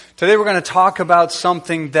Today we're going to talk about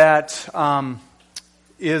something that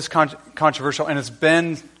is controversial, and it's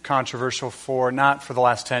been controversial not for the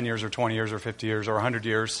last 10 years or 20 years or 50 years or 100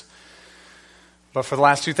 years, but for the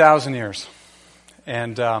last 2,000 years.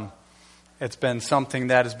 And it's been something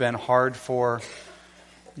that has been hard for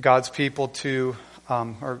God's people to,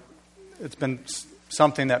 or it's been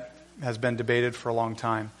something that has been debated for a long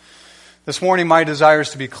time. This morning my desire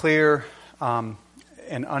is to be clear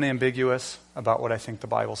and unambiguous about what I think the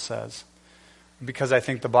Bible says, because I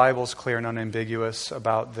think the Bible is clear and unambiguous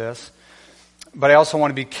about this. But I also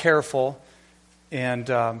want to be careful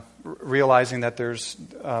and realizing that there's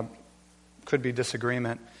could be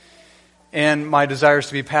disagreement. And my desire is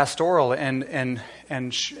to be pastoral and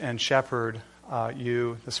shepherd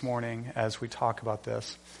you this morning as we talk about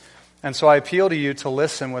this. And so I appeal to you to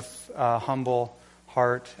listen with a humble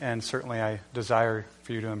heart, and certainly I desire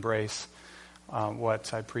for you to embrace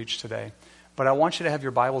what I preach today. But I want you to have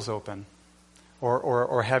your Bibles open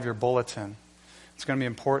or have your bulletin. It's going to be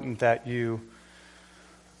important that you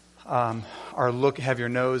have your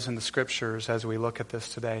nose in the Scriptures as we look at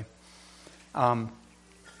this today. And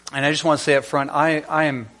I just want to say up front, I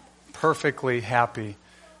am perfectly happy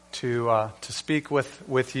to speak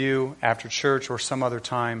with you after church or some other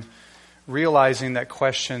time, realizing that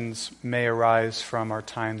questions may arise from our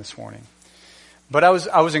time this morning. But I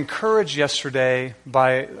was encouraged yesterday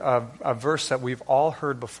by a verse that we've all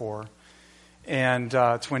heard before, and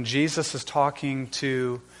it's when Jesus is talking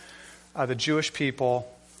to the Jewish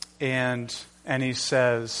people, and he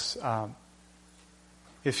says,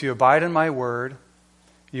 "If you abide in my word,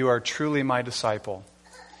 you are truly my disciple,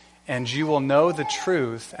 and you will know the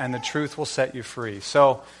truth, and the truth will set you free."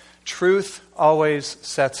 So, truth always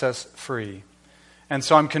sets us free, and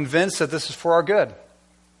so I'm convinced that this is for our good.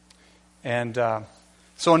 And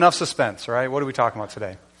so enough suspense, right? What are we talking about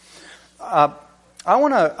today? I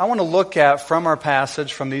want to look at, from our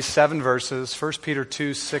passage, from these 7 verses, 1 Peter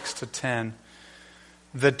 2, 6 to 10,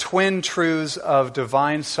 the twin truths of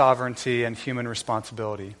divine sovereignty and human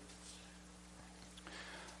responsibility.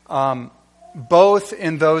 Both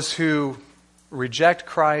in those who reject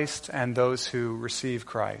Christ and those who receive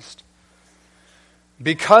Christ.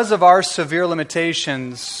 Because of our severe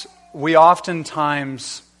limitations, we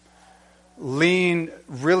oftentimes lean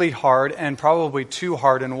really hard and probably too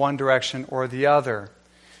hard in one direction or the other.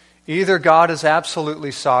 Either God is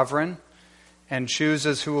absolutely sovereign and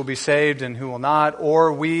chooses who will be saved and who will not,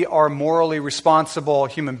 or we are morally responsible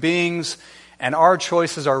human beings and our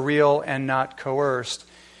choices are real and not coerced.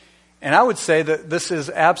 And I would say that this is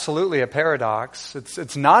absolutely a paradox.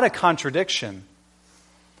 It's not a contradiction,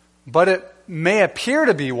 but it may appear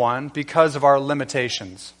to be one because of our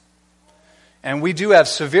limitations. And we do have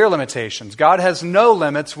severe limitations. God has no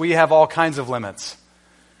limits. We have all kinds of limits.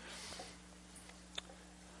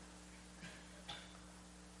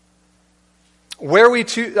 Where we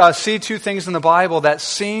see two things in the Bible that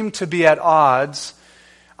seem to be at odds,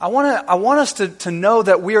 I want us to know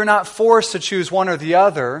that we are not forced to choose one or the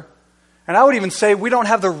other. And I would even say we don't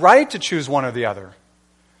have the right to choose one or the other.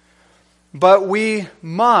 But we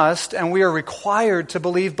must and we are required to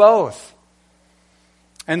believe both.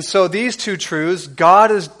 And so these two truths,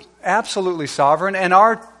 God is absolutely sovereign, and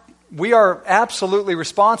we are absolutely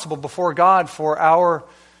responsible before God for our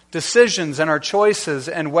decisions and our choices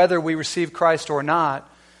and whether we receive Christ or not.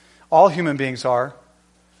 All human beings are.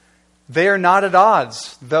 They are not at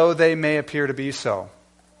odds, though they may appear to be so.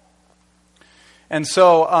 And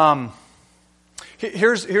so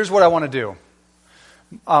here's what I want to do.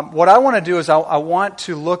 What I want to do is I want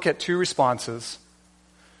to look at 2 responses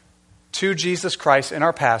to Jesus Christ in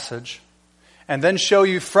our passage, and then show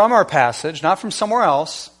you from our passage, not from somewhere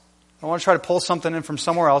else. I want to try to pull something in from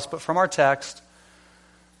somewhere else, but from our text,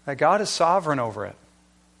 that God is sovereign over it.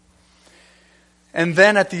 And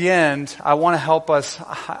then at the end, I want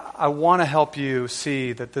to help you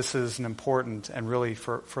see that this is an important and really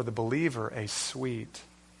for the believer, a sweet,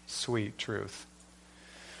 sweet truth.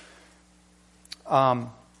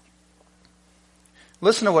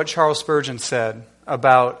 Listen to what Charles Spurgeon said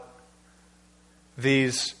about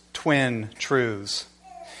these twin truths.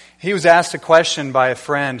 He was asked a question by a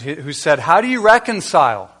friend who said, "How do you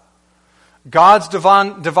reconcile God's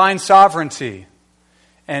divine sovereignty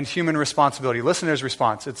and human responsibility?" Listen to his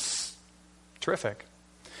response. It's terrific.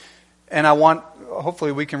 And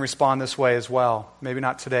hopefully we can respond this way as well. Maybe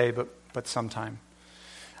not today, but sometime.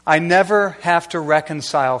 "I never have to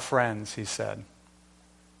reconcile friends," he said.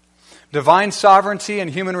 "Divine sovereignty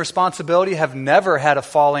and human responsibility have never had a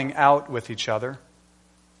falling out with each other.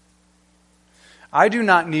 I do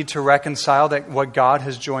not need to reconcile that what God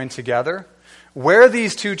has joined together, Where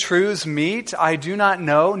these two truths meet, I do not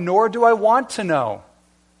know, nor do I want to know.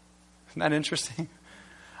 Isn't that interesting?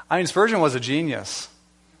 I mean, Spurgeon was a genius.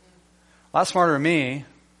 A lot smarter than me.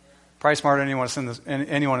 Probably smarter than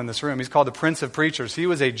anyone in this room. He's called the Prince of Preachers. He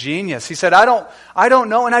was a genius. He said, I don't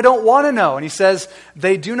know and I don't want to know. And he says,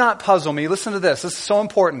 they do not puzzle me. Listen to this. This is so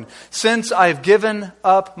important. Since I have given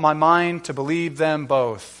up my mind to believe them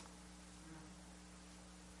both.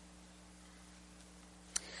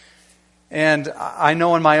 And I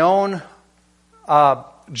know in my own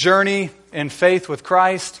journey in faith with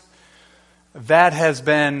Christ, that has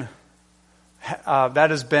been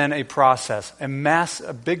a process,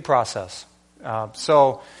 a big process.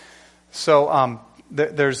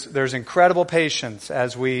 There's incredible patience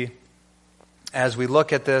as we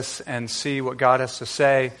look at this and see what God has to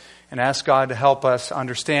say, and ask God to help us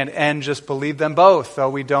understand and just believe them both, though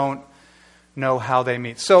we don't know how they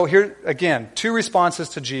meet. So here again, two responses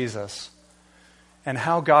to Jesus and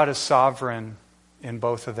how God is sovereign in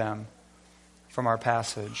both of them from our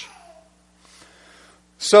passage.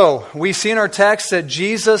 So, we see in our text that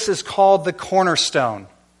Jesus is called the cornerstone,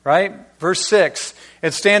 right? Verse 6,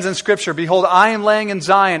 it stands in Scripture, behold, I am laying in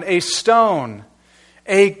Zion a stone,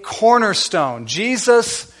 a cornerstone.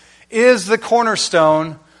 Jesus is the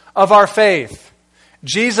cornerstone of our faith.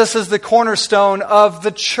 Jesus is the cornerstone of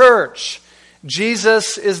the church.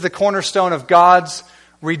 Jesus is the cornerstone of God's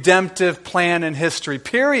redemptive plan in history,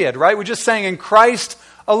 period, right? We just sang in Christ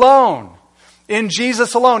alone. In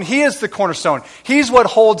Jesus alone. He is the cornerstone. He's what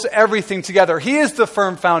holds everything together. He is the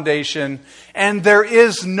firm foundation, and there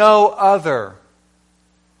is no other.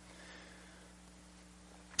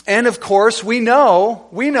 And of course, we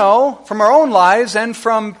know from our own lives and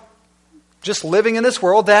from just living in this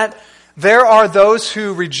world that there are those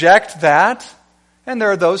who reject that, and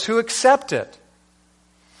there are those who accept it.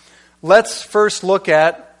 Let's first look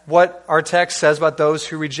at what our text says about those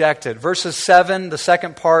who reject it. Verses 7, the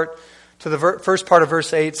second part, to the first part of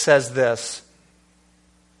verse 8 says this.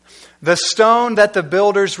 The stone that the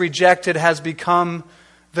builders rejected has become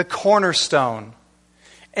the cornerstone,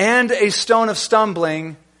 and a stone of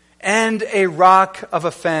stumbling, and a rock of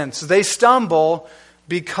offense. They stumble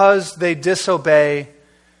because they disobey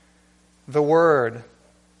the word.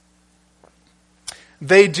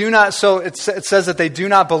 They do not, so it says that they do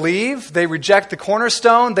not believe, they reject the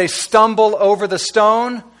cornerstone, they stumble over the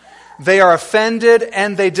stone, they are offended,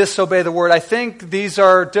 and they disobey the word. I think these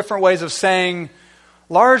are different ways of saying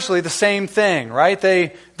largely the same thing, right?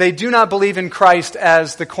 They do not believe in Christ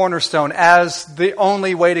as the cornerstone, as the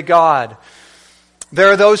only way to God.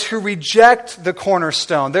 There are those who reject the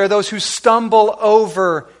cornerstone. There are those who stumble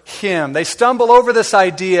over Him. They stumble over this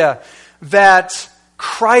idea that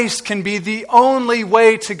Christ can be the only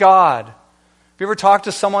way to God. Have you ever talked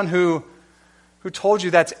to someone who told you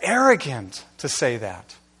that's arrogant to say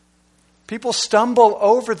that? People stumble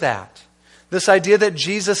over that. This idea that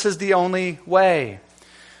Jesus is the only way.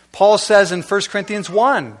 Paul says in 1 Corinthians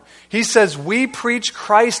 1, he says, we preach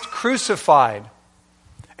Christ crucified,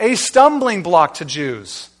 a stumbling block to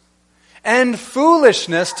Jews, and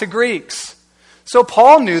foolishness to Greeks. So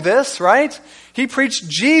Paul knew this, right? He preached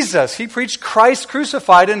Jesus. He preached Christ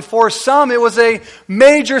crucified, and for some it was a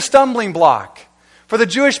major stumbling block. For the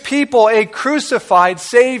Jewish people, a crucified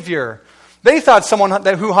Savior. They thought someone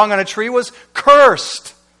who hung on a tree was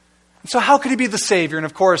cursed. So how could He be the Savior? And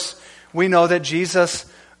of course, we know that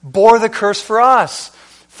Jesus bore the curse for us.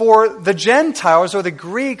 For the Gentiles or the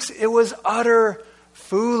Greeks, it was utter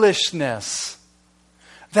foolishness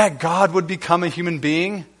that God would become a human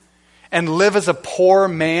being and live as a poor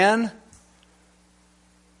man.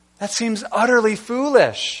 That seems utterly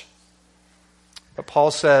foolish. But Paul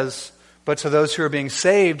says, but to those who are being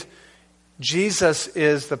saved, Jesus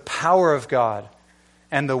is the power of God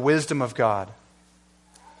and the wisdom of God.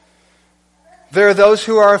 There are those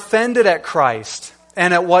who are offended at Christ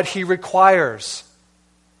and at what He requires.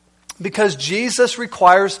 Because Jesus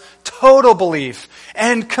requires total belief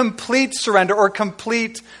and complete surrender or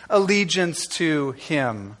complete allegiance to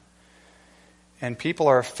Him. And people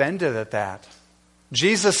are offended at that.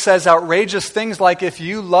 Jesus says outrageous things like, if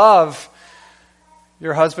you love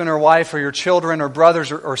your husband or wife or your children or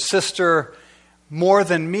brothers or sister more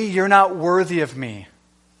than me, you're not worthy of me.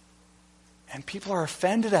 And people are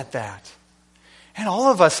offended at that. And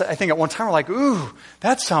all of us, I think at one time, were like, ooh,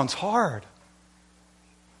 that sounds hard.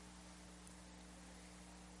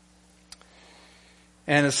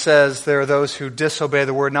 And it says there are those who disobey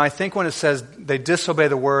the word. Now I think when it says they disobey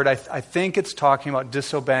the word, I think it's talking about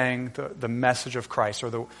disobeying the message of Christ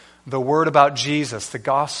or the word about Jesus, the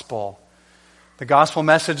gospel The gospel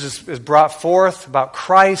message is brought forth about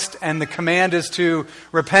Christ, and the command is to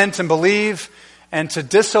repent and believe, and to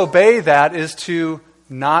disobey that is to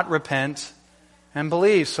not repent and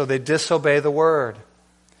believe. So they disobey the word.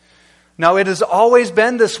 Now, it has always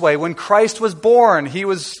been this way. When Christ was born,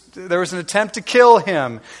 there was an attempt to kill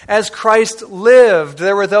him. As Christ lived,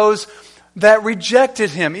 there were those that rejected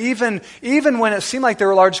him. Even when it seemed like there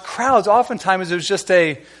were large crowds, oftentimes it was just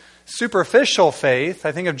a superficial faith.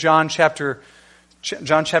 I think of John chapter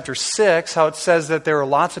 6, how it says that there were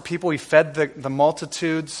lots of people. He fed the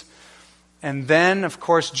multitudes. And then, of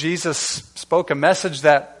course, Jesus spoke a message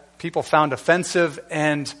that people found offensive,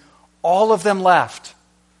 and all of them left,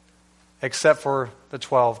 except for the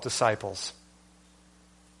 12 disciples.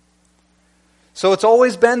 So it's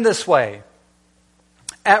always been this way.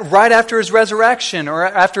 Right after his resurrection, or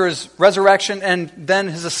after his resurrection and then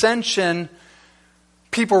his ascension,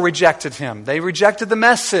 people rejected him. They rejected the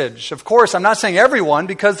message. Of course, I'm not saying everyone,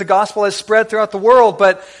 because the gospel has spread throughout the world,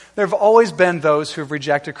 but there have always been those who have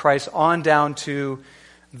rejected Christ on down to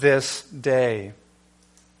this day.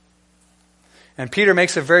 And Peter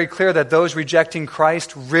makes it very clear that those rejecting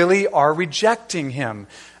Christ really are rejecting him.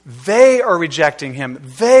 They are rejecting him.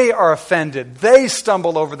 They are offended. They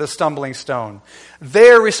stumble over the stumbling stone. They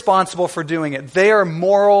are responsible for doing it. They are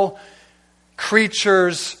moral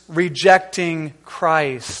creatures rejecting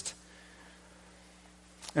Christ.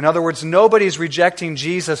 In other words, nobody's rejecting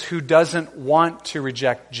Jesus who doesn't want to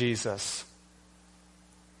reject Jesus.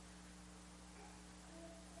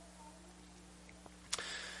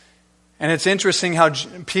 And it's interesting how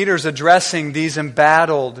Peter's addressing these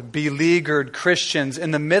embattled, beleaguered Christians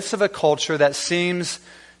in the midst of a culture that seems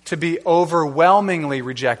to be overwhelmingly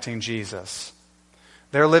rejecting Jesus.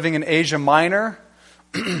 They're living in Asia Minor,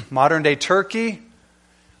 modern-day Turkey,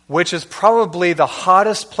 which is probably the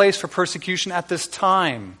hottest place for persecution at this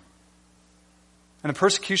time. And the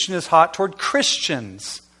persecution is hot toward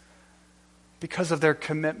Christians because of their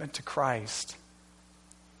commitment to Christ.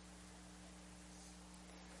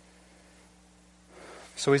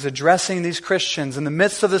 So he's addressing these Christians in the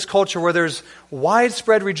midst of this culture where there's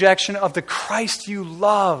widespread rejection of the Christ you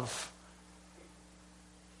love.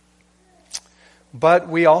 But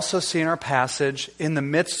we also see in our passage, in the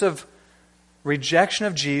midst of rejection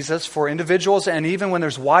of Jesus for individuals, and even when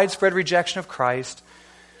there's widespread rejection of Christ,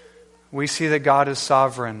 we see that God is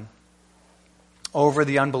sovereign over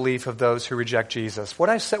the unbelief of those who reject Jesus. What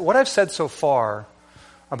I've said so far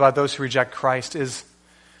about those who reject Christ is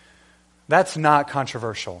that's not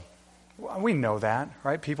controversial. We know that,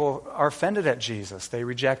 right? People are offended at Jesus. They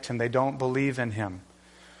reject him. They don't believe in him.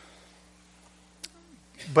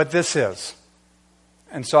 But this is.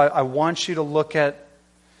 And so I want you to look at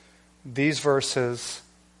these verses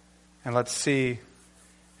and let's see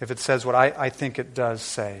if it says what I think it does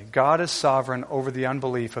say. God is sovereign over the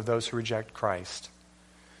unbelief of those who reject Christ.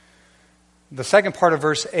 The second part of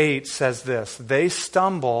verse 8 says this: they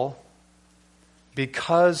stumble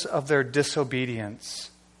because of their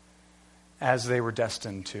disobedience, as they were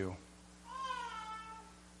destined to.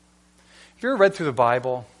 Have you ever read through the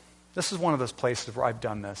Bible? This is one of those places where I've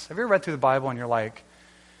done this. Have you ever read through the Bible and you're like,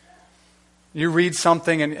 you read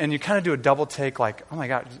something and you kind of do a double take like, oh my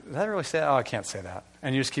God, did that really say that? Oh, I can't say that.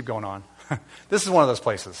 And you just keep going on. This is one of those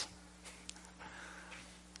places.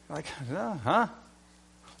 Like, huh?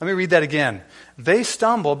 Let me read that again. They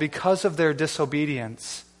stumble because of their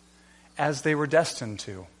disobedience, as they were destined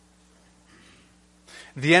to.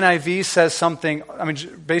 The NIV says something,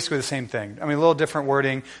 basically the same thing. A little different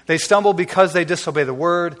wording. They stumble because they disobey the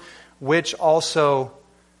word, which also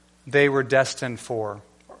they were destined for,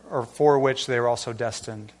 or for which they were also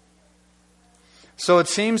destined. So it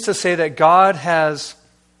seems to say that God has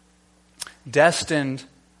destined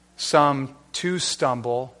some to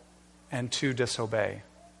stumble and to disobey.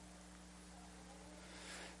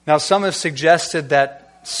 Now, some have suggested that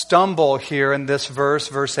stumble here in this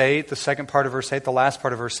verse 8, the second part of verse 8, the last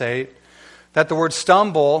part of verse 8, that the word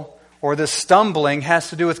stumble, or this stumbling,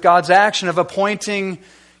 has to do with God's action of appointing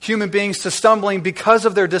human beings to stumbling because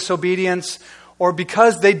of their disobedience, or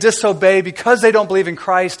because they disobey, because they don't believe in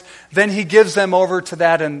Christ. Then he gives them over to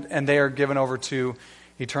that, and they are given over to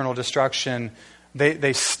eternal destruction.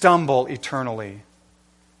 They stumble eternally.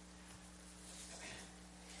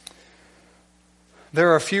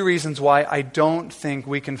 There are a few reasons why I don't think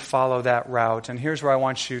we can follow that route. And here's where I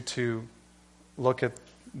want you to look at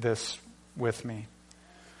this with me.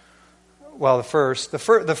 Well, the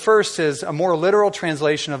first is a more literal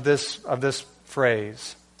translation of this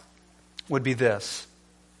phrase would be this: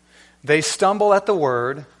 they stumble at the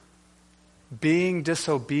word, being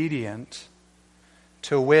disobedient,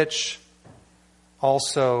 to which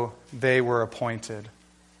also they were appointed.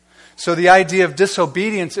 So the idea of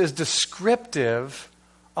disobedience is descriptive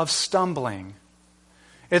of stumbling.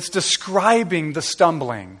 It's describing the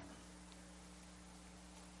stumbling.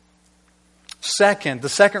 Second, the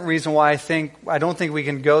second reason why I don't think we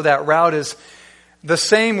can go that route is the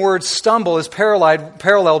same word stumble is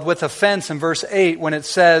paralleled with offense in verse 8 when it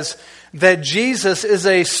says that Jesus is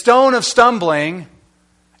a stone of stumbling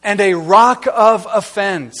and a rock of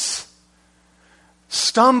offense.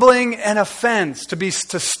 Stumbling and offense,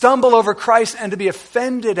 to stumble over Christ and to be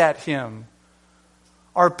offended at Him,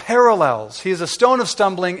 are parallels. He is a stone of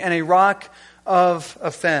stumbling and a rock of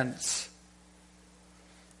offense.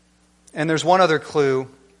 And there's one other clue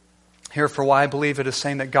here for why I believe it is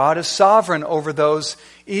saying that God is sovereign over those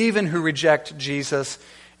even who reject Jesus.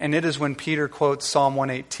 And it is when Peter quotes Psalm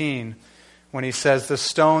 118 when he says, "The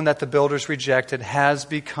stone that the builders rejected has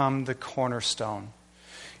become the cornerstone."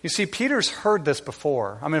 You see, Peter's heard this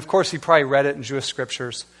before. I mean, of course, he probably read it in Jewish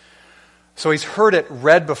scriptures. So he's heard it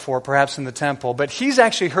read before, perhaps in the temple. But he's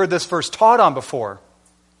actually heard this verse taught on before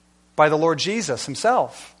by the Lord Jesus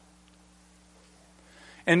Himself.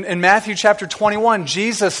 In Matthew chapter 21,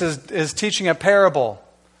 Jesus is teaching a parable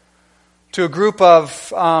to a group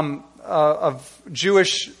of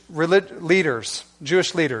Jewish leaders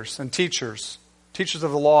and teachers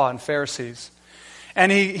of the law and Pharisees.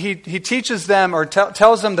 And he teaches them or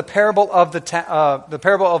tells them the parable of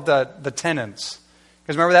the tenants. You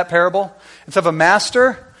guys remember that parable? It's of a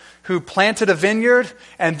master who planted a vineyard,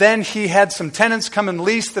 and then he had some tenants come and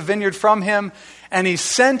lease the vineyard from him, and he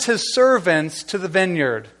sent his servants to the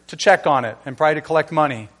vineyard to check on it and probably to collect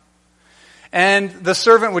money. And the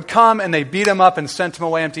servant would come and they beat him up and sent him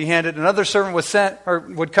away empty-handed. Another servant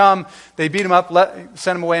would come, they beat him up,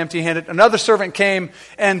 sent him away empty-handed. Another servant came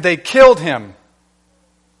and they killed him.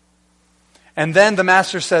 And then the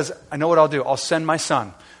master says, "I know what I'll do. I'll send my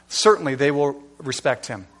son. Certainly they will respect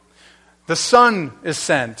him." The son is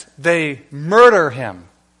sent. They murder him.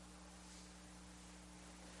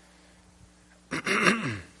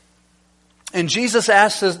 And Jesus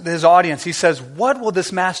asks his audience, he says, "What will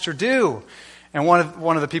this master do?" And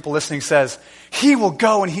one of the people listening says, "He will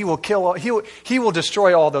go and he will kill. He will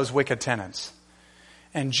destroy all those wicked tenants."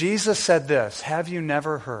 And Jesus said this, "Have you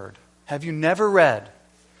never heard? Have you never read?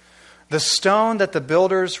 The stone that the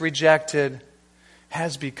builders rejected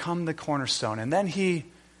has become the cornerstone." And then he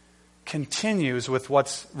continues with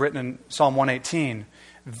what's written in Psalm 118.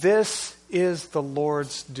 "This is the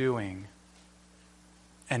Lord's doing,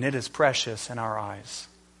 and it is precious in our eyes."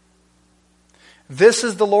 This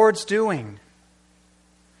is the Lord's doing,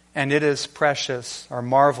 and it is precious or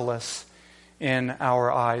marvelous in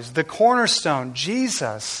our eyes. The cornerstone,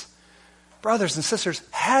 Jesus, brothers and sisters,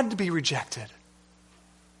 had to be rejected.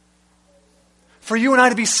 For you and I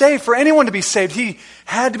to be saved, for anyone to be saved, He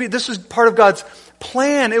had to be. This was part of God's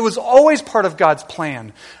plan. It was always part of God's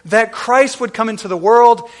plan that Christ would come into the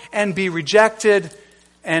world and be rejected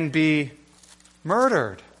and be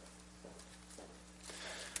murdered.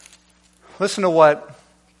 Listen to what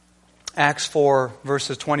Acts 4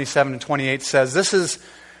 verses 27 and 28 says. This is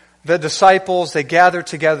the disciples, they gathered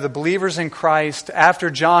together, the believers in Christ, after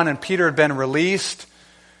John and Peter had been released.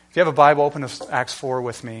 If you have a Bible, open to Acts 4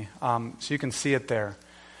 with me so you can see it there.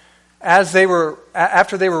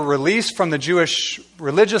 After they were released from the Jewish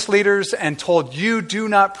religious leaders and told, "You do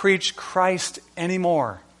not preach Christ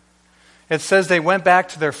anymore," it says they went back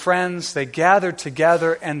to their friends, they gathered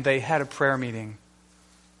together, and they had a prayer meeting.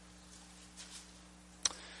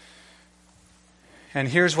 And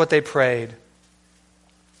here's what they prayed.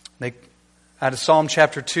 Out of Psalm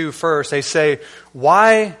chapter 2 first, they say,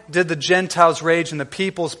 "Why did the Gentiles rage and the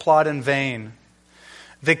peoples plot in vain?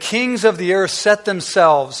 The kings of the earth set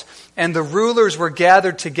themselves, and the rulers were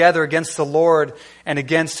gathered together against the Lord and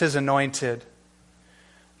against His anointed."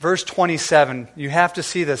 Verse 27, you have to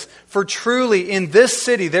see this. "For truly in this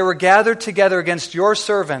city they were gathered together against your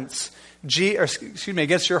servants,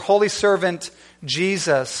 against your holy servant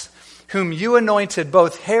Jesus, whom you anointed,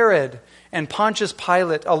 both Herod and Pontius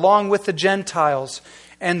Pilate, along with the Gentiles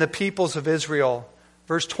and the peoples of Israel."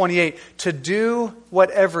 Verse 28, "To do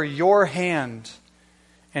whatever your hand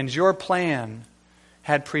and your plan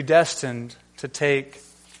had predestined to take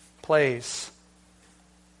place."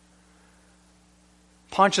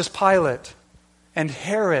 Pontius Pilate and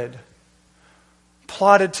Herod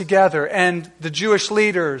plotted together, and the Jewish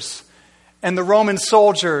leaders and the Roman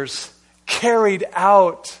soldiers carried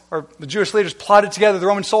out, or the Jewish leaders plotted together, the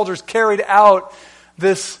Roman soldiers carried out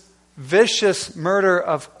this vicious murder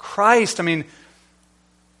of Christ. I mean,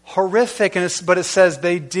 horrific, but it says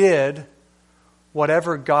they did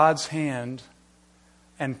whatever God's hand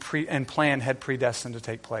and plan had predestined to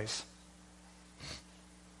take place.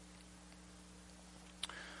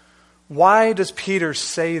 Why does Peter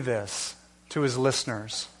say this to his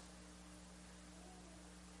listeners?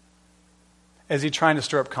 Is he trying to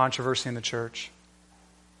stir up controversy in the church?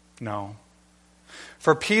 No.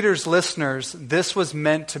 For Peter's listeners, this was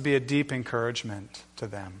meant to be a deep encouragement to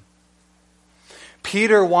them.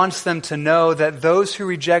 Peter wants them to know that those who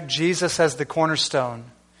reject Jesus as the cornerstone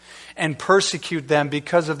and persecute them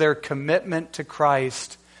because of their commitment to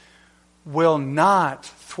Christ will not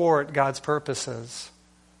thwart God's purposes.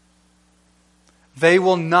 They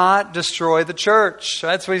will not destroy the church.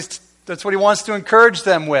 That's what he wants to encourage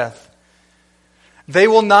them with. They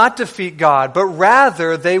will not defeat God, but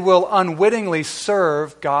rather they will unwittingly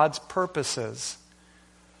serve God's purposes.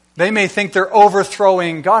 They may think they're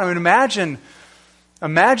overthrowing God. I mean,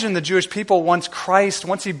 imagine the Jewish people once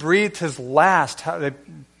he breathed his last,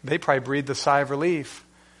 they probably breathed a sigh of relief.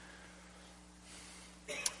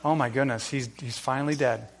 Oh my goodness, he's finally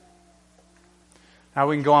dead. Now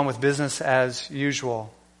we can go on with business as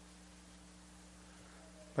usual.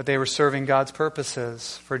 But they were serving God's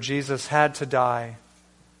purposes, for Jesus had to die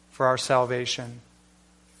for our salvation.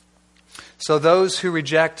 So those who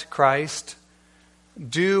reject Christ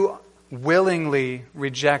do willingly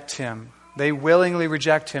reject Him. They willingly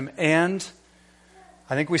reject Him. And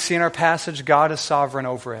I think we see in our passage, God is sovereign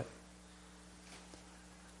over it.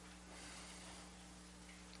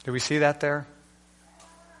 Do we see that there?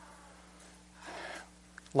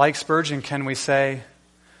 Like Spurgeon, can we say,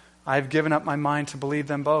 I've given up my mind to believe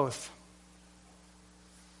them both?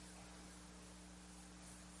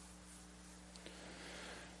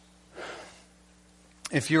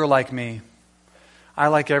 If you're like me, I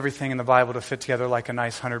like everything in the Bible to fit together like a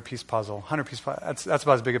nice 100-piece puzzle. 100-piece puzzle, that's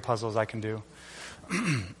about as big a puzzle as I can do.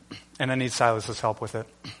 And I need Silas's help with it.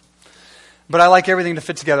 But I like everything to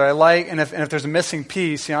fit together. And if there's a missing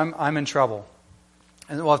piece, I'm in trouble.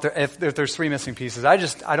 And well, if there's 3 missing pieces, I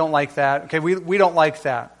don't like that. Okay, we don't like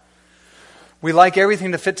that. We like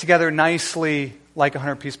everything to fit together nicely like a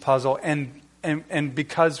 100-piece puzzle, and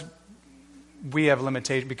because we have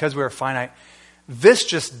limitations, because we are finite, this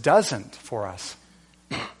just doesn't for us.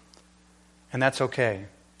 And that's okay.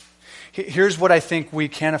 Here's what I think we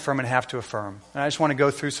can affirm and have to affirm. And I just want to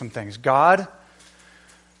go through some things. God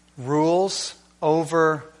rules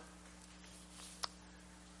over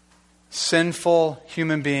sinful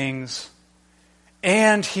human beings,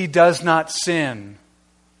 and He does not sin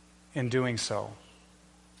in doing so.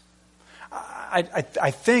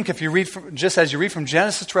 I think if you read as you read from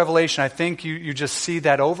Genesis to Revelation, I think you just see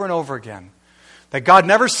that over and over again. That God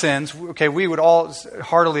never sins. Okay, we would all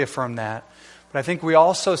heartily affirm that. But I think we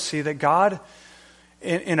also see that God,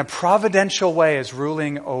 in a providential way, is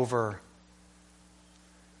ruling over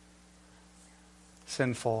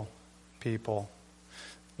sinful people.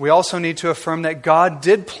 We also need to affirm that God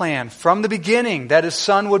did plan from the beginning that His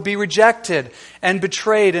Son would be rejected and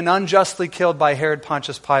betrayed and unjustly killed by Herod,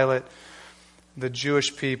 Pontius Pilate, the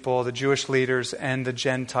Jewish people, the Jewish leaders, and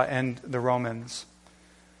the Romans.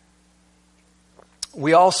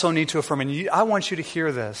 We also need to affirm, and I want you to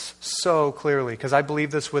hear this so clearly, because I believe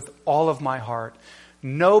this with all of my heart.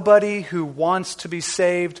 Nobody who wants to be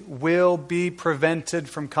saved will be prevented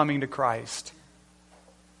from coming to Christ.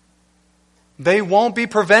 They won't be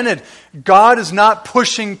prevented. God is not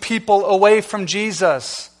pushing people away from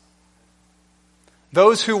Jesus.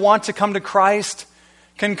 Those who want to come to Christ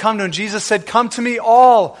can come to Him. Jesus said, "Come to me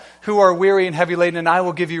all who are weary and heavy laden, and I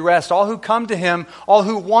will give you rest." All who come to Him, all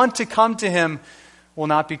who want to come to Him, will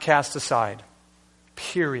not be cast aside.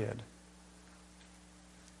 Period.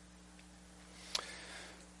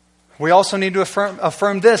 We also need to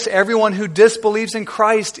affirm this. Everyone who disbelieves in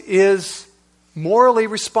Christ is morally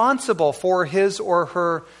responsible for his or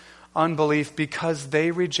her unbelief because they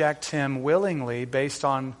reject Him willingly based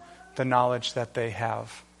on the knowledge that they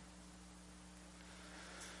have.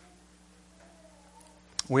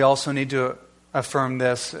 We also need to affirm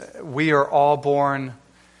this. We are all born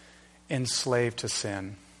enslaved to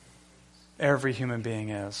sin. Every human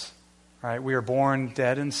being is. Right? We are born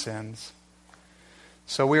dead in sins.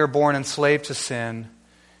 So we are born enslaved to sin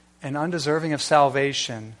and undeserving of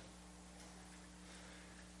salvation.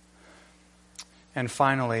 And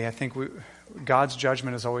finally, I think God's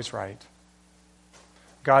judgment is always right.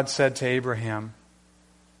 God said to Abraham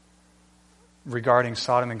regarding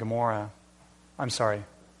Sodom and Gomorrah, I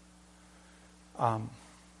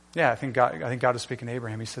think God is speaking to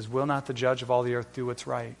Abraham. He says, "Will not the judge of all the earth do what's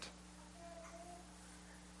right?"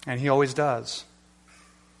 And He always does.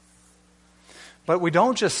 But we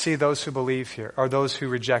don't just see those who believe here, or those who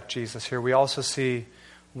reject Jesus here. We also see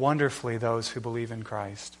wonderfully those who believe in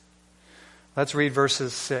Christ. Let's read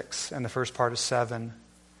verses 6 and the first part of 7.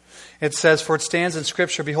 It says, "For it stands in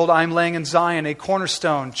Scripture, Behold, I am laying in Zion a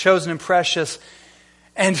cornerstone, chosen and precious,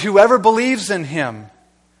 and whoever believes in him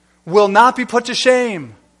will not be put to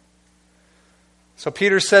shame." So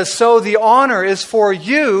Peter says, so the honor is for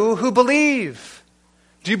you who believe.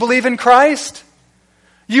 Do you believe in Christ?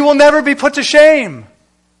 You will never be put to shame.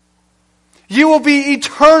 You will be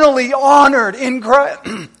eternally honored in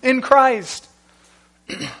Christ.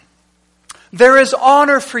 There is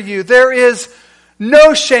honor for you. There is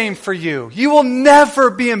no shame for you. You will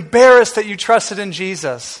never be embarrassed that you trusted in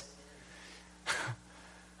Jesus.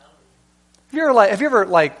 Have you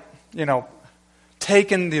ever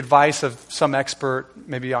taken the advice of some expert,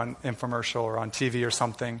 maybe on infomercial or on TV or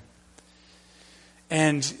something,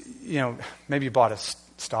 and maybe you bought a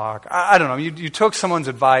stock? I don't know. You took someone's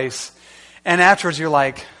advice, and afterwards you're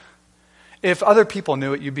like, if other people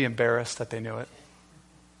knew it, you'd be embarrassed that they knew it.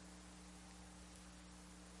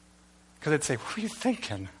 Because they'd say, what are you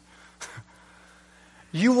thinking?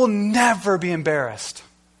 You will never be embarrassed.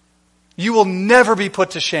 You will never be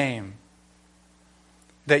put to shame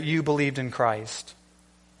that you believed in Christ.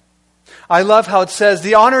 I love how it says,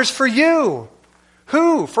 the honor is for you.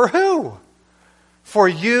 Who? For who? For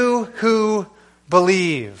you who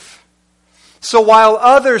believe. So while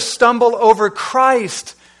others stumble over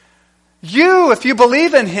Christ, you, if you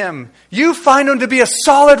believe in Him, you find Him to be a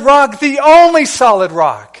solid rock, the only solid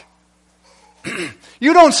rock.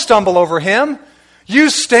 You don't stumble over Him.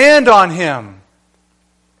 You stand on Him.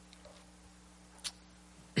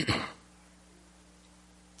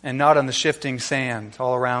 And not on the shifting sand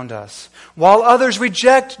all around us. While others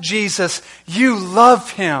reject Jesus, you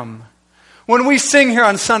love Him. When we sing here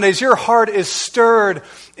on Sundays, your heart is stirred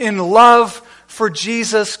in love for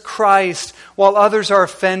Jesus Christ. While others are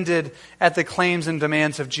offended at the claims and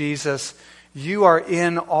demands of Jesus, you are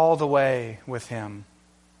in all the way with Him.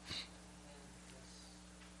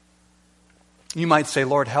 You might say,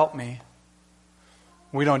 Lord, help me.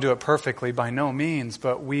 We don't do it perfectly, by no means,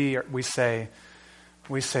 but we say,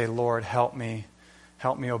 Lord, help me.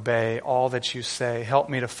 Help me obey all that you say. Help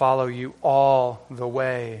me to follow you all the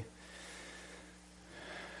way.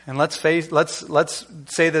 And let's say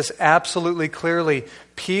this absolutely clearly.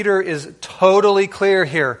 Peter is totally clear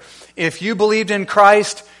here. If you believed in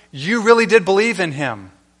Christ, you really did believe in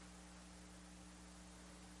Him.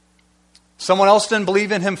 Someone else didn't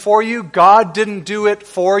believe in Him for you. God didn't do it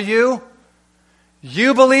for you.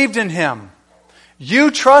 You believed in Him. You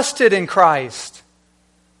trusted in Christ.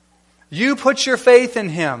 You put your faith in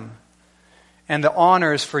Him. And the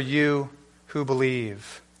honor is for you who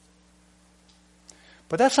believe.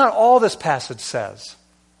 But that's not all this passage says.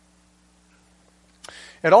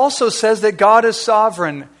 It also says that God is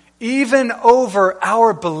sovereign even over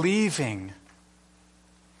our believing.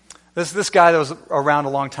 This guy that was around a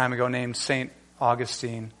long time ago named St.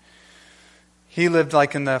 Augustine, he lived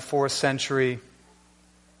in the 4th century,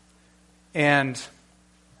 and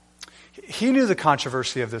he knew the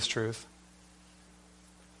controversy of this truth.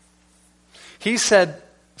 He said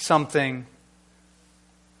something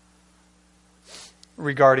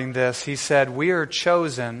regarding this. He said, we are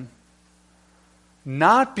chosen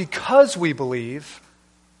not because we believe,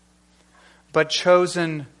 but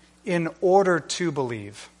chosen in order to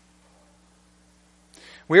believe.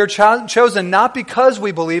 We are chosen not because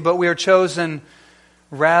we believe, but we are chosen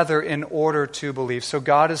rather in order to believe. So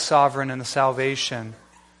God is sovereign in the salvation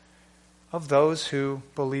of those who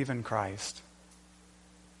believe in Christ.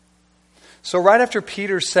 So right after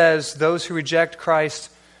Peter says those who reject Christ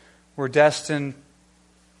were destined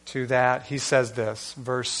to that, he says this,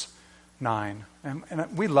 verse 9.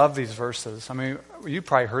 And we love these verses. I mean, you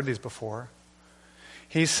probably heard these before.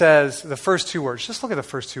 He says the first two words. Just look at the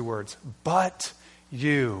first two words. But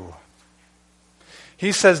you.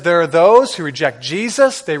 He says there are those who reject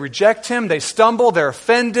Jesus. They reject Him. They stumble. They're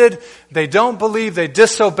offended. They don't believe. They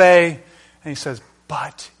disobey. And he says,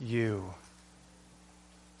 but you.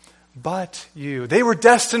 But you. They were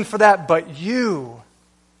destined for that, but you.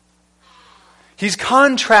 He's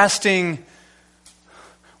contrasting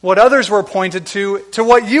what others were appointed to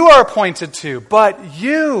what you are appointed to. But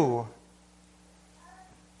you.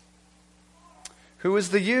 Who is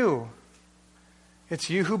the you? It's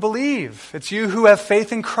you who believe. It's you who have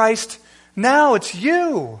faith in Christ now. It's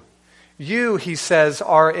you. You, he says,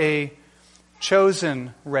 are a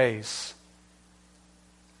chosen race.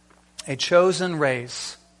 A chosen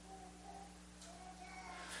race.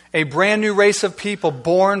 A brand new race of people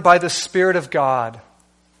born by the Spirit of God.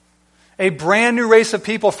 A brand new race of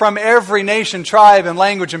people from every nation, tribe, and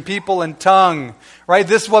language, and people and tongue. Right?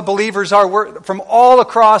 This is what believers are. We're from all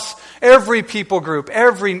across every people group,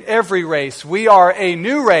 every race. We are a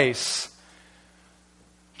new race.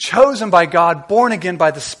 Chosen by God, born again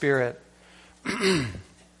by the Spirit.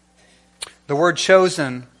 The word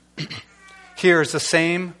chosen here is the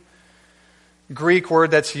same Greek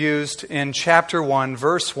word that's used in chapter 1,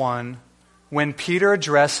 verse 1, when Peter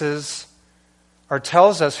addresses or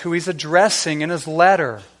tells us who he's addressing in his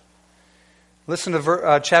letter. Listen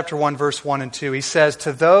to chapter 1, verse 1 and 2. He says,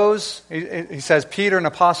 Peter, an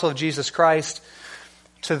apostle of Jesus Christ,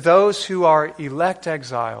 to those who are elect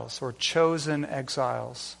exiles or chosen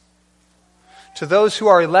exiles. To those who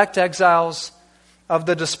are elect exiles of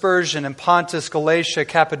the dispersion in Pontus, Galatia,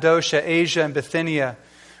 Cappadocia, Asia, and Bithynia,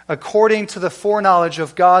 according to the foreknowledge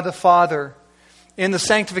of God the Father, in the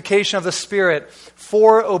sanctification of the Spirit,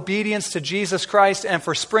 for obedience to Jesus Christ and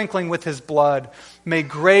for sprinkling with His blood, may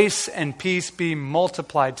grace and peace be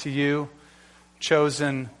multiplied to you,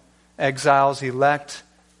 chosen exiles, elect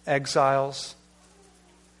exiles.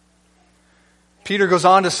 Peter goes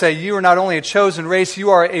on to say, you are not only a chosen race, you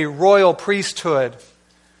are a royal priesthood.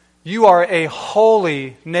 You are a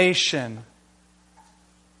holy nation.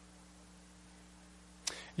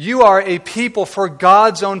 You are a people for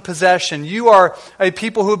God's own possession. You are a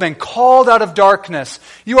people who have been called out of darkness.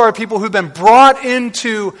 You are a people who have been brought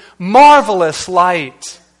into marvelous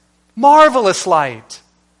light. Marvelous light.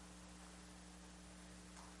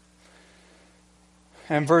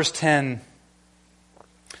 And verse 10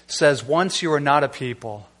 says, once you were not a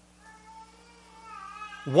people.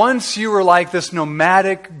 Once you were like this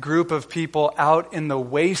nomadic group of people out in the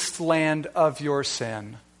wasteland of your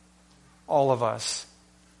sin. All of us.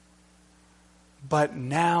 But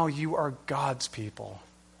now you are God's people.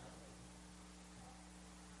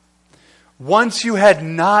 Once you had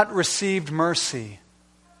not received mercy,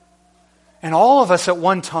 and all of us at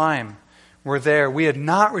one time were there. We had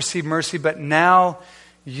not received mercy, but now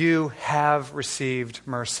you have received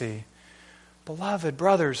mercy. Beloved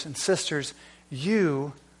brothers and sisters,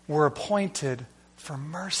 you were appointed for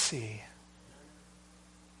mercy.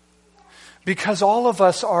 Because all of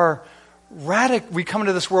us are we come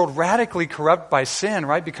into this world radically corrupt by sin,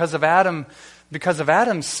 right? Because of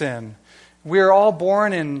Adam's sin. We are all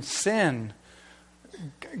born in sin.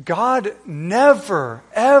 God never,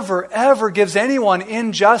 ever, ever gives anyone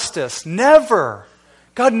injustice. Never.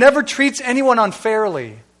 God never treats anyone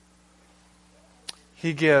unfairly.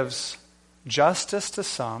 He gives justice to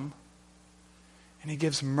some, and He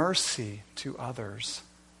gives mercy to others.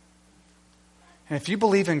 And if you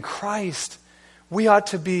believe in Christ, we ought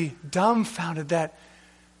to be dumbfounded that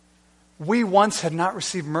we once had not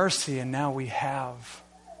received mercy and now we have.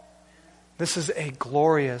 This is a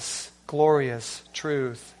glorious, glorious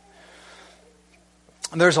truth.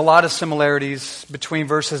 And there's a lot of similarities between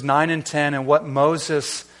verses 9 and 10 and what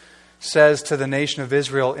Moses says to the nation of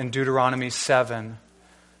Israel in Deuteronomy 7.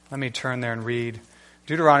 Let me turn there and read.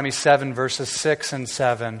 Deuteronomy 7 verses 6 and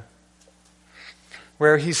 7.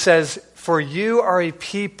 Where he says, for you are a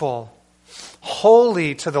people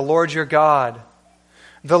holy to the Lord your God.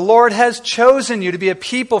 The Lord has chosen you to be a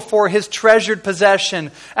people for His treasured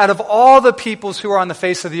possession out of all the peoples who are on the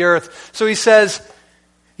face of the earth. So He says,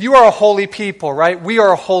 you are a holy people, right? We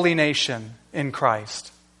are a holy nation in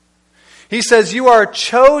Christ. He says, you are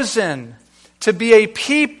chosen to be a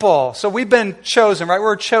people. So we've been chosen, right?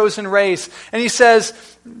 We're a chosen race. And He says,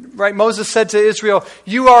 right, Moses said to Israel,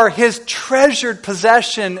 you are His treasured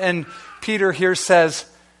possession. And Peter here says,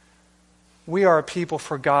 we are a people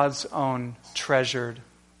for God's own treasured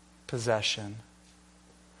possession.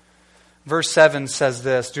 Verse 7 says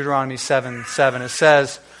this, Deuteronomy 7:7. It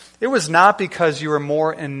says, it was not because you were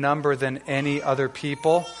more in number than any other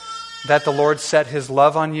people that the Lord set His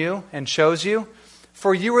love on you and chose you,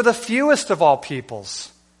 for you were the fewest of all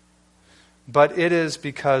peoples. But it is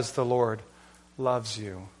because the Lord loves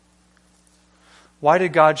you. Why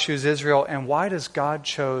did God choose Israel, and why does God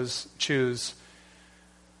choose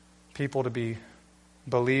people to be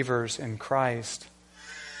believers in Christ?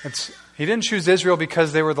 He didn't choose Israel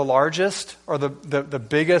because they were the largest or the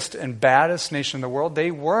biggest and baddest nation in the world. They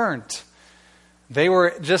weren't. They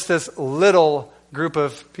were just this little group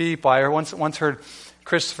of people. I once heard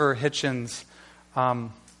Christopher Hitchens,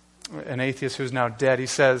 an atheist who's now dead. He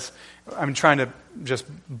says, I'm trying to just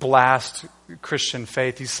blast Christian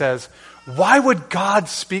faith. He says, why would God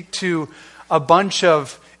speak to a bunch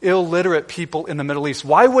of illiterate people in the Middle East?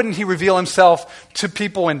 Why wouldn't He reveal Himself to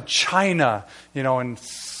people in China, in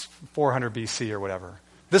 400 BC or whatever?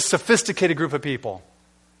 This sophisticated group of people.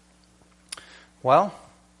 Well,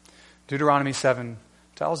 Deuteronomy 7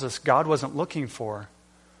 tells us God wasn't looking for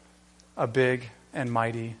a big and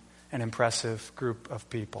mighty and impressive group of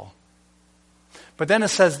people. But then it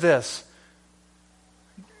says this.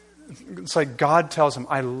 It's like God tells him,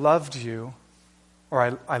 I loved you,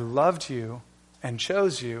 or I loved you and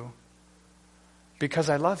chose you because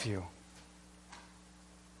I love you.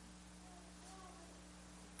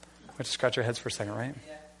 Let's scratch our heads for a second, right?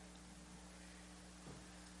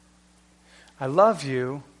 I love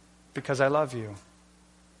you because I love you.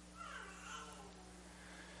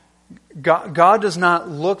 God does not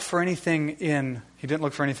look for anything He didn't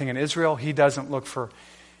look for anything in Israel. He doesn't look for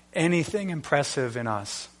anything impressive in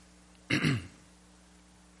us.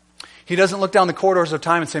 He doesn't look down the corridors of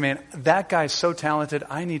time and say, man, that guy's so talented,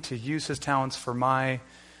 I need to use his talents for my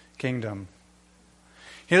kingdom.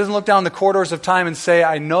 He doesn't look down the corridors of time and say,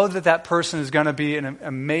 I know that person is going to be an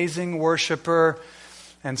amazing worshiper,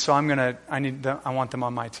 and so I want them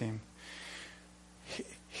on my team.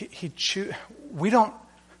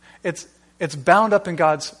 It's bound up in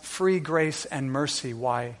God's free grace and mercy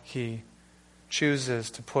why He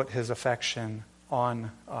chooses to put His affection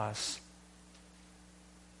on us.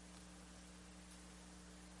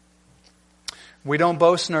 We don't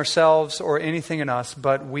boast in ourselves or anything in us,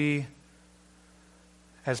 but we,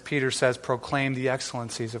 as Peter says, proclaim the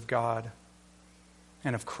excellencies of God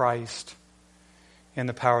and of Christ in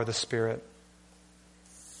the power of the Spirit.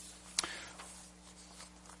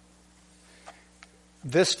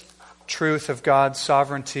 This truth of God's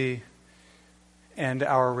sovereignty and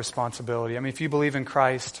our responsibility. I mean, if you believe in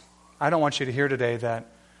Christ, I don't want you to hear today that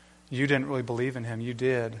you didn't really believe in Him. You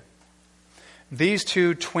did. These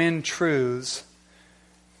two twin truths,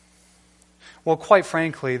 well, quite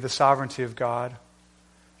frankly, the sovereignty of God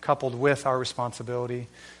coupled with our responsibility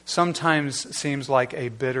sometimes seems like a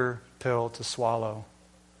bitter pill to swallow.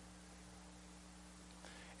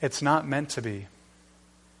 It's not meant to be.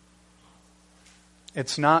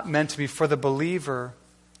 It's not meant to be. For the believer,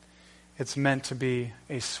 it's meant to be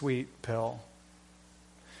a sweet pill.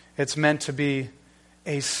 It's meant to be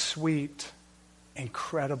a sweet,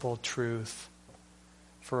 incredible truth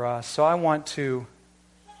for us. So I want to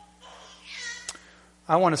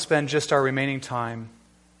spend just our remaining time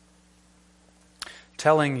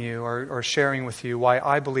telling you or sharing with you why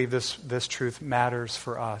I believe this truth matters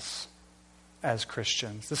for us as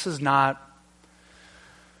Christians. This is not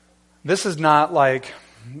like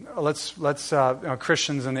let's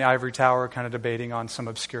Christians in the ivory tower kind of debating on some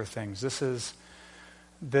obscure things. This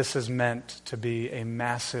is meant to be a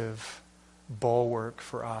massive bulwark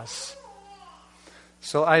for us.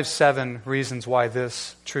 So I have 7 reasons why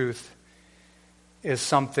this truth is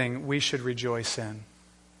something we should rejoice in.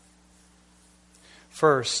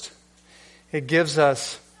 First, it gives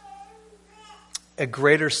us a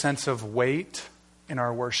greater sense of weight in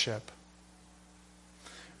our worship.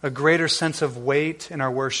 A greater sense of weight in our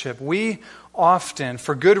worship. We often,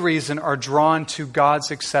 for good reason, are drawn to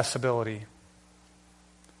God's accessibility.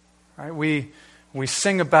 Right? We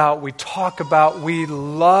sing about, we talk about, we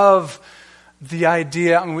love the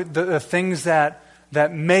idea, the things that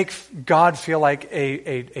make God feel like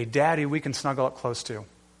a daddy we can snuggle up close to.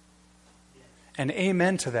 And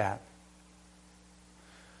amen to that.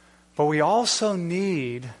 But we also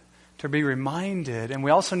need to be reminded, and we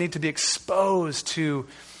also need to be exposed to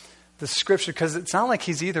the Scripture, because it's not like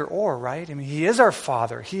He's either or, right? I mean, He is our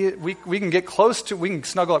Father. We can get close to, we can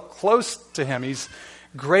snuggle up close to Him. He's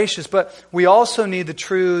gracious. But we also need the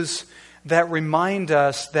truths that remind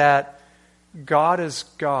us that God is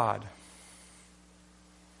God,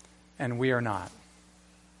 and we are not.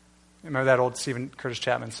 Remember that old Stephen Curtis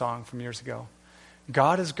Chapman song from years ago?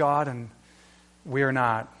 God is God, and we are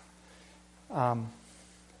not. And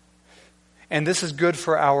this is good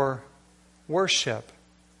for our worship.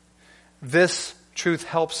 This truth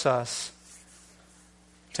helps us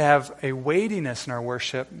to have a weightiness in our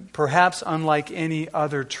worship, perhaps unlike any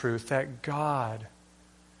other truth, that God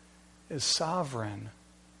is sovereign.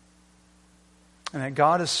 And that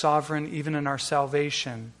God is sovereign even in our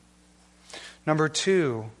salvation. Number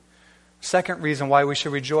 2, second reason why we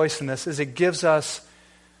should rejoice in this is it gives us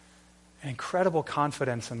an incredible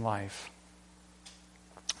confidence in life.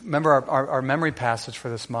 Remember our memory passage for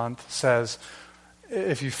this month says,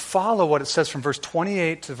 if you follow what it says from verse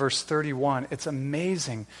 28 to verse 31, it's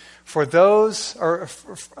amazing. For those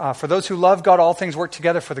who love God, all things work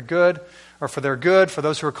together for the good, or for their good, for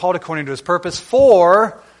those who are called according to His purpose,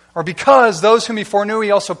 because those whom He foreknew,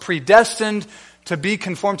 He also predestined to be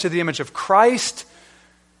conformed to the image of Christ,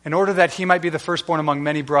 in order that He might be the firstborn among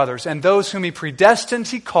many brothers. And those whom He predestined,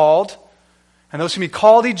 He called, and those whom He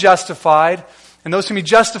called, He justified, and those whom He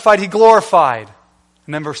justified, He glorified.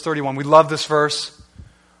 And then verse 31, we love this verse.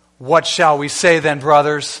 What shall we say then,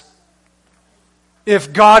 brothers?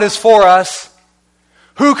 If God is for us,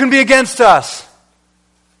 who can be against us?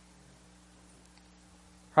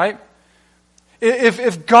 Right?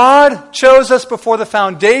 If God chose us before the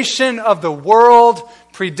foundation of the world,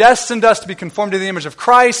 predestined us to be conformed to the image of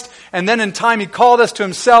Christ, and then in time He called us to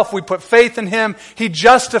Himself, we put faith in Him, He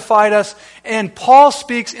justified us, and Paul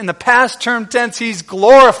speaks in the past term tense, He's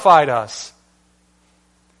glorified us,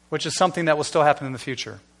 which is something that will still happen in the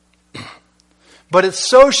future. But it's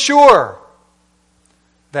so sure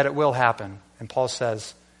that it will happen. And Paul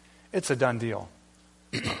says, it's a done deal.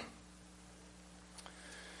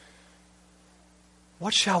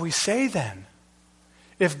 What shall we say then?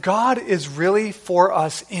 If God is really for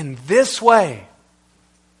us in this way,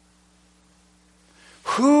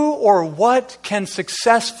 who or what can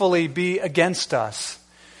successfully be against us?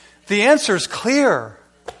 The answer is clear.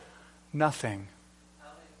 Nothing.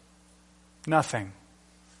 Nothing.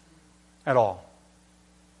 At all.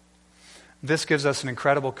 This gives us an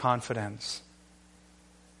incredible confidence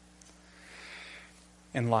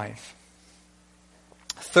in life.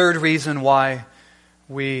 Third reason why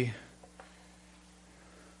we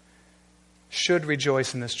should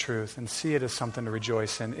rejoice in this truth and see it as something to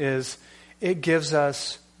rejoice in is it gives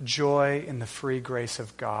us joy in the free grace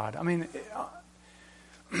of God. I mean,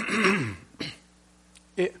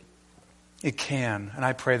 it can, and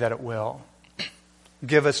I pray that it will,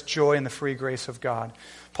 give us joy in the free grace of God.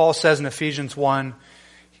 Paul says in Ephesians 1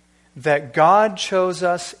 that God chose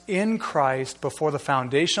us in Christ before the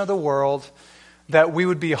foundation of the world that we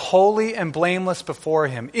would be holy and blameless before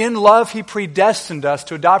Him. In love, He predestined us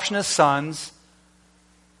to adoption as sons.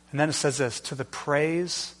 And then it says this, to the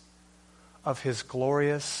praise of His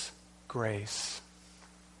glorious grace.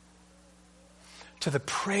 To the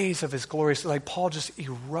praise of His glorious, like Paul just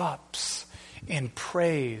erupts in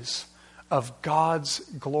praise of God's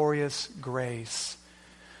glorious grace.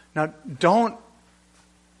 Now, don't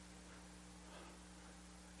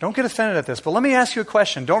get offended at this, but let me ask you a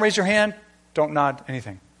question. Don't raise your hand. Don't nod,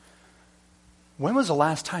 anything. When was the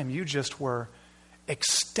last time you just were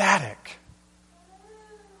ecstatic?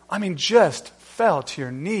 I mean, just fell to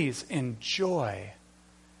your knees in joy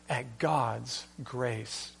at God's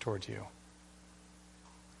grace toward you.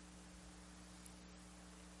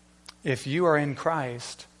 If you are in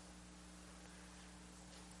Christ,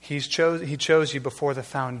 He chose you before the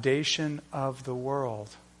foundation of the world.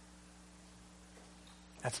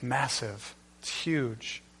 That's massive. It's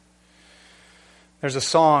huge. There's a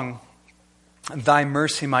song, Thy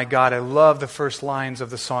Mercy, My God. I love the first lines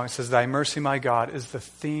of the song. It says, Thy mercy, my God, is the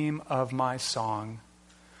theme of my song,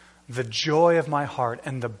 the joy of my heart,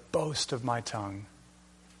 and the boast of my tongue.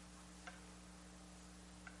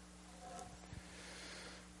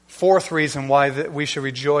 Fourth reason why we should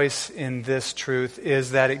rejoice in this truth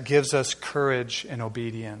is that it gives us courage and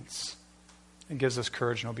obedience. It gives us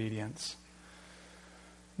courage and obedience.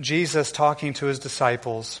 Jesus, talking to His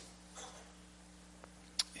disciples,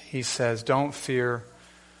 He says, don't even fear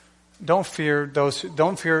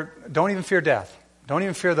death. Don't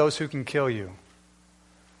even fear those who can kill you.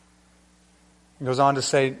 He goes on to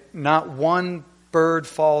say, not one bird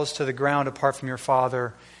falls to the ground apart from your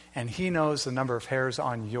Father, and He knows the number of hairs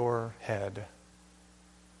on your head.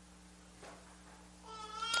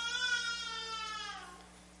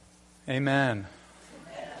 Amen.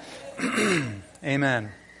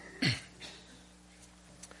 Amen.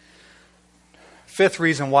 Fifth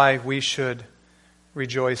reason why we should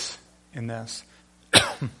rejoice in this.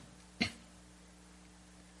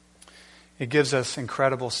 It gives us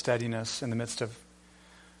incredible steadiness in the midst of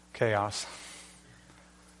chaos.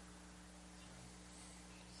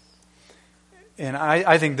 And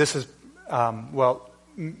I think this is,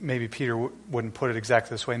 maybe Peter wouldn't put it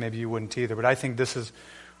exactly this way, maybe you wouldn't either, but I think this is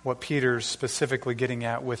what Peter's specifically getting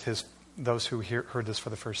at with those who heard this for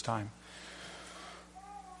the first time.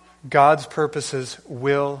 God's purposes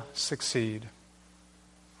will succeed.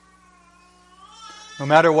 No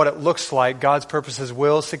matter what it looks like, God's purposes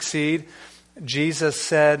will succeed. Jesus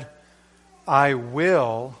said, I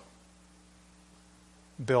will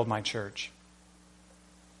build my church,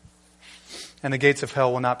 and the gates of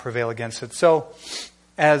hell will not prevail against it. So,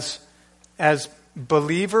 as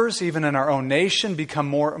believers, even in our own nation, become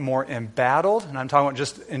more and more embattled, and I'm talking about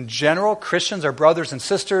just in general, Christians, our brothers and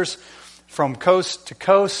sisters, from coast to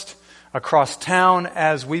coast, across town,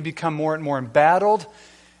 as we become more and more embattled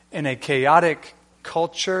in a chaotic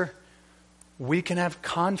culture, we can have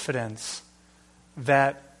confidence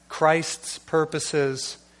that Christ's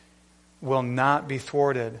purposes will not be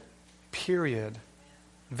thwarted, period.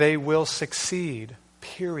 They will succeed,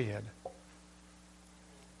 period.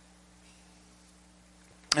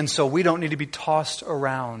 And so we don't need to be tossed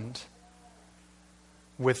around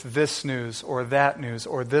with this news or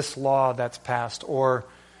this law that's passed or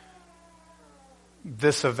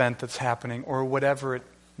this event that's happening or whatever it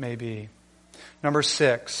may be. Number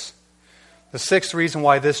 6, the 6th reason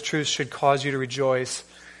why this truth should cause you to rejoice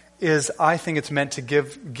is I think it's meant to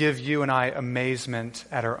give you and I amazement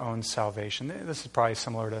at our own salvation. This is probably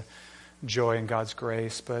similar to joy in God's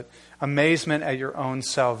grace, but amazement at your own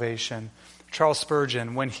salvation. Charles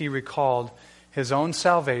Spurgeon, when he recalled his own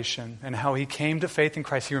salvation and how he came to faith in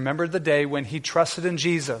Christ, he remembered the day when he trusted in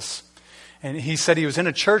Jesus. And he said he was in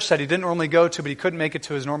a church that he didn't normally go to, but he couldn't make it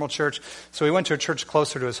to his normal church. So he went to a church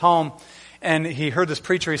closer to his home. And he heard this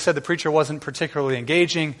preacher. He said the preacher wasn't particularly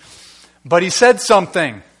engaging, but he said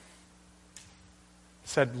something. He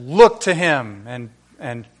said, look to him,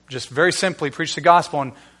 and just very simply preached the gospel.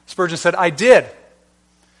 And Spurgeon said, I did.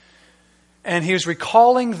 And he was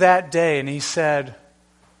recalling that day, and he said,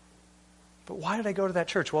 but why did I go to that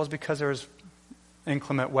church? Well, it's because there was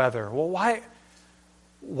inclement weather. Well, why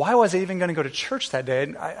was I even going to go to church that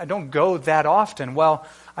day? I don't go that often. Well,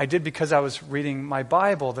 I did because I was reading my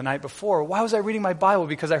Bible the night before. Why was I reading my Bible?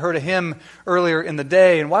 Because I heard a hymn earlier in the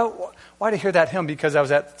day. And why did I hear that hymn? Because I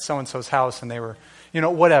was at so-and-so's house and they were,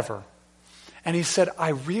 whatever. And he said, I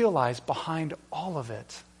realized behind all of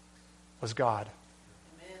it was God.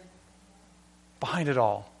 Amen. Behind it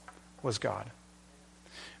all was God.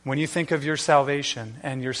 When you think of your salvation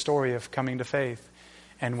and your story of coming to faith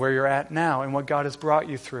and where you're at now and what God has brought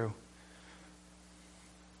you through,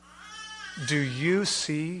 do you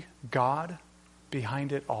see God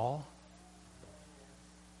behind it all?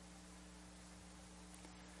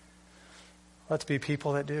 Let's be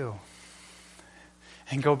people that do.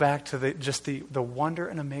 And go back to the wonder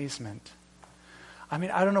and amazement. I mean,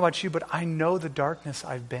 I don't know about you, but I know the darkness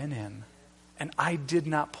I've been in. And I did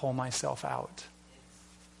not pull myself out.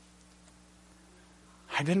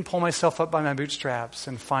 I didn't pull myself up by my bootstraps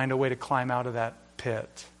and find a way to climb out of that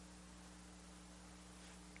pit.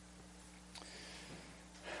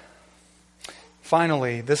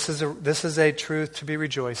 Finally, this is a truth to be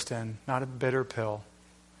rejoiced in, not a bitter pill.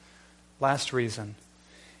 Last reason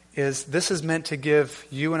is this is meant to give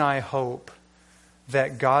you and I hope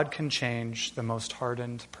that God can change the most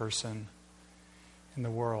hardened person in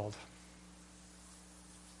the world.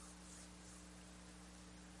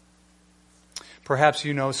 Perhaps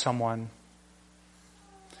you know someone.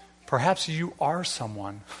 Perhaps you are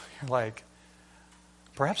someone. You're like,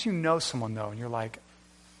 perhaps you know someone though, and you're like,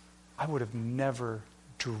 I would have never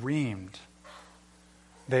dreamed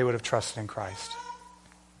they would have trusted in Christ.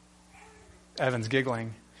 Evan's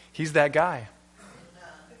giggling. He's that guy.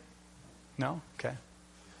 No? Okay.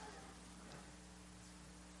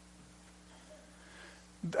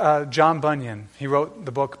 John Bunyan, he wrote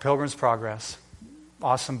the book Pilgrim's Progress.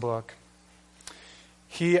 Awesome book.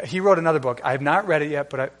 He wrote another book. I have not read it yet,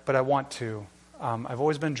 but I want to. I've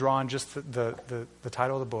always been drawn just the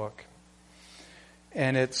title of the book.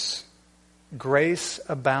 And it's Grace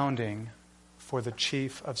Abounding for the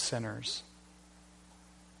Chief of Sinners.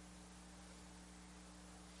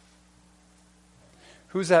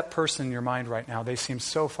 Who's that person in your mind right now? They seem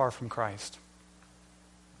so far from Christ.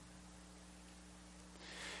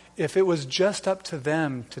 If it was just up to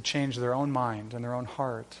them to change their own mind and their own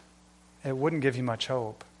heart, it wouldn't give you much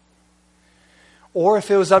hope. Or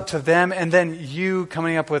if it was up to them and then you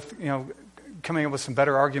coming up with some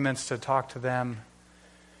better arguments to talk to them,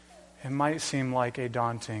 it might seem like a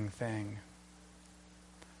daunting thing.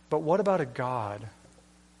 But what about a God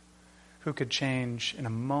who could change in a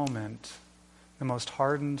moment the most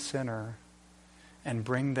hardened sinner and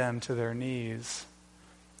bring them to their knees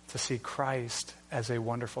to see Christ as a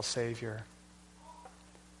wonderful Savior?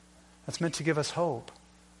 That's meant to give us hope.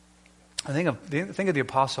 I think of the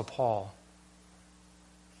Apostle Paul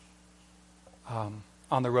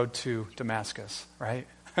on the road to Damascus, right?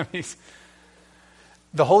 I mean,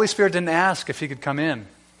 the Holy Spirit didn't ask if he could come in.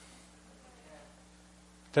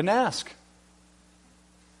 Didn't ask.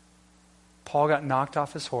 Paul got knocked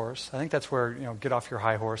off his horse. I think that's where, get off your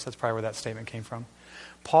high horse. That's probably where that statement came from.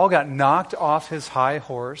 Paul got knocked off his high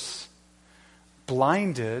horse,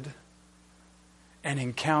 blinded, and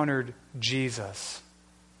encountered Jesus.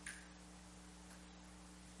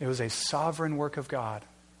 It was a sovereign work of God.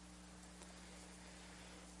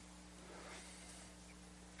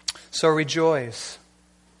 So rejoice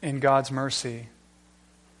in God's mercy.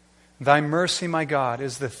 Thy mercy, my God,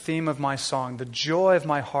 is the theme of my song, the joy of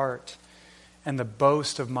my heart, and the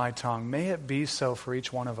boast of my tongue. May it be so for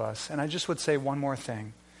each one of us. And I just would say one more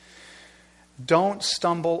thing. Don't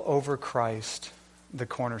stumble over Christ, the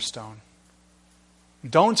cornerstone.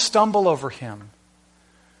 Don't stumble over him.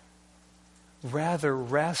 Rather,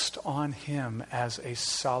 rest on him as a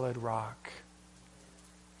solid rock.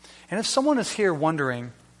 And if someone is here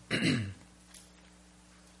wondering,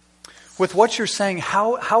 with what you're saying,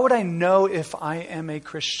 how would I know if I am a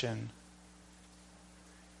Christian?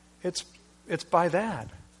 It's by that.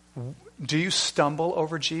 Do you stumble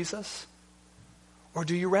over Jesus? Or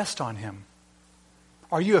do you rest on him?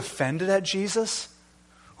 Are you offended at Jesus?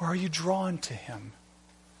 Or are you drawn to him?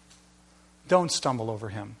 Don't stumble over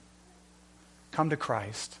him. Come to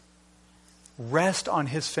Christ. Rest on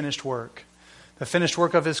his finished work. The finished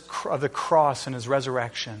work of the cross and his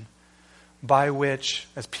resurrection, by which,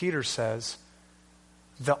 as Peter says,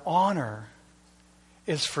 the honor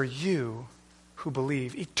is for you who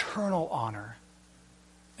believe, eternal honor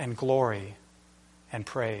and glory and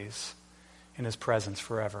praise in his presence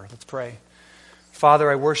forever. Let's pray. Father,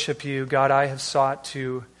 I worship you. God, I have sought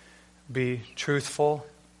to be truthful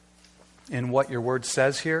in what your word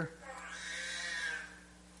says here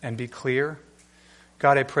and be clear.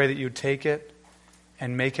 God, I pray that you take it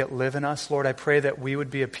and make it live in us. Lord, I pray that we would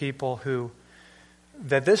be a people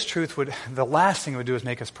that this truth the last thing it would do is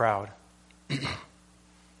make us proud. It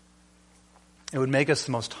would make us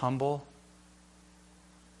the most humble,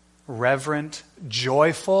 reverent,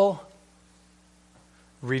 joyful,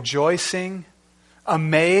 rejoicing,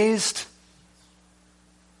 amazed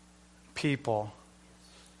people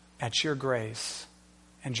at your grace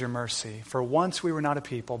and your mercy. For once we were not a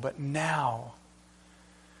people, but now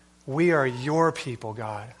we are your people,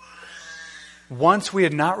 God. Once we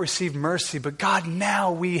had not received mercy, but God,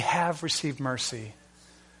 now we have received mercy.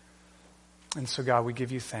 And so, God, we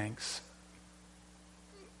give you thanks.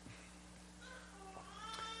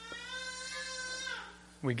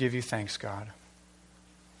 We give you thanks, God.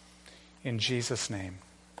 In Jesus' name.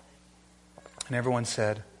 And everyone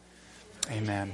said, amen.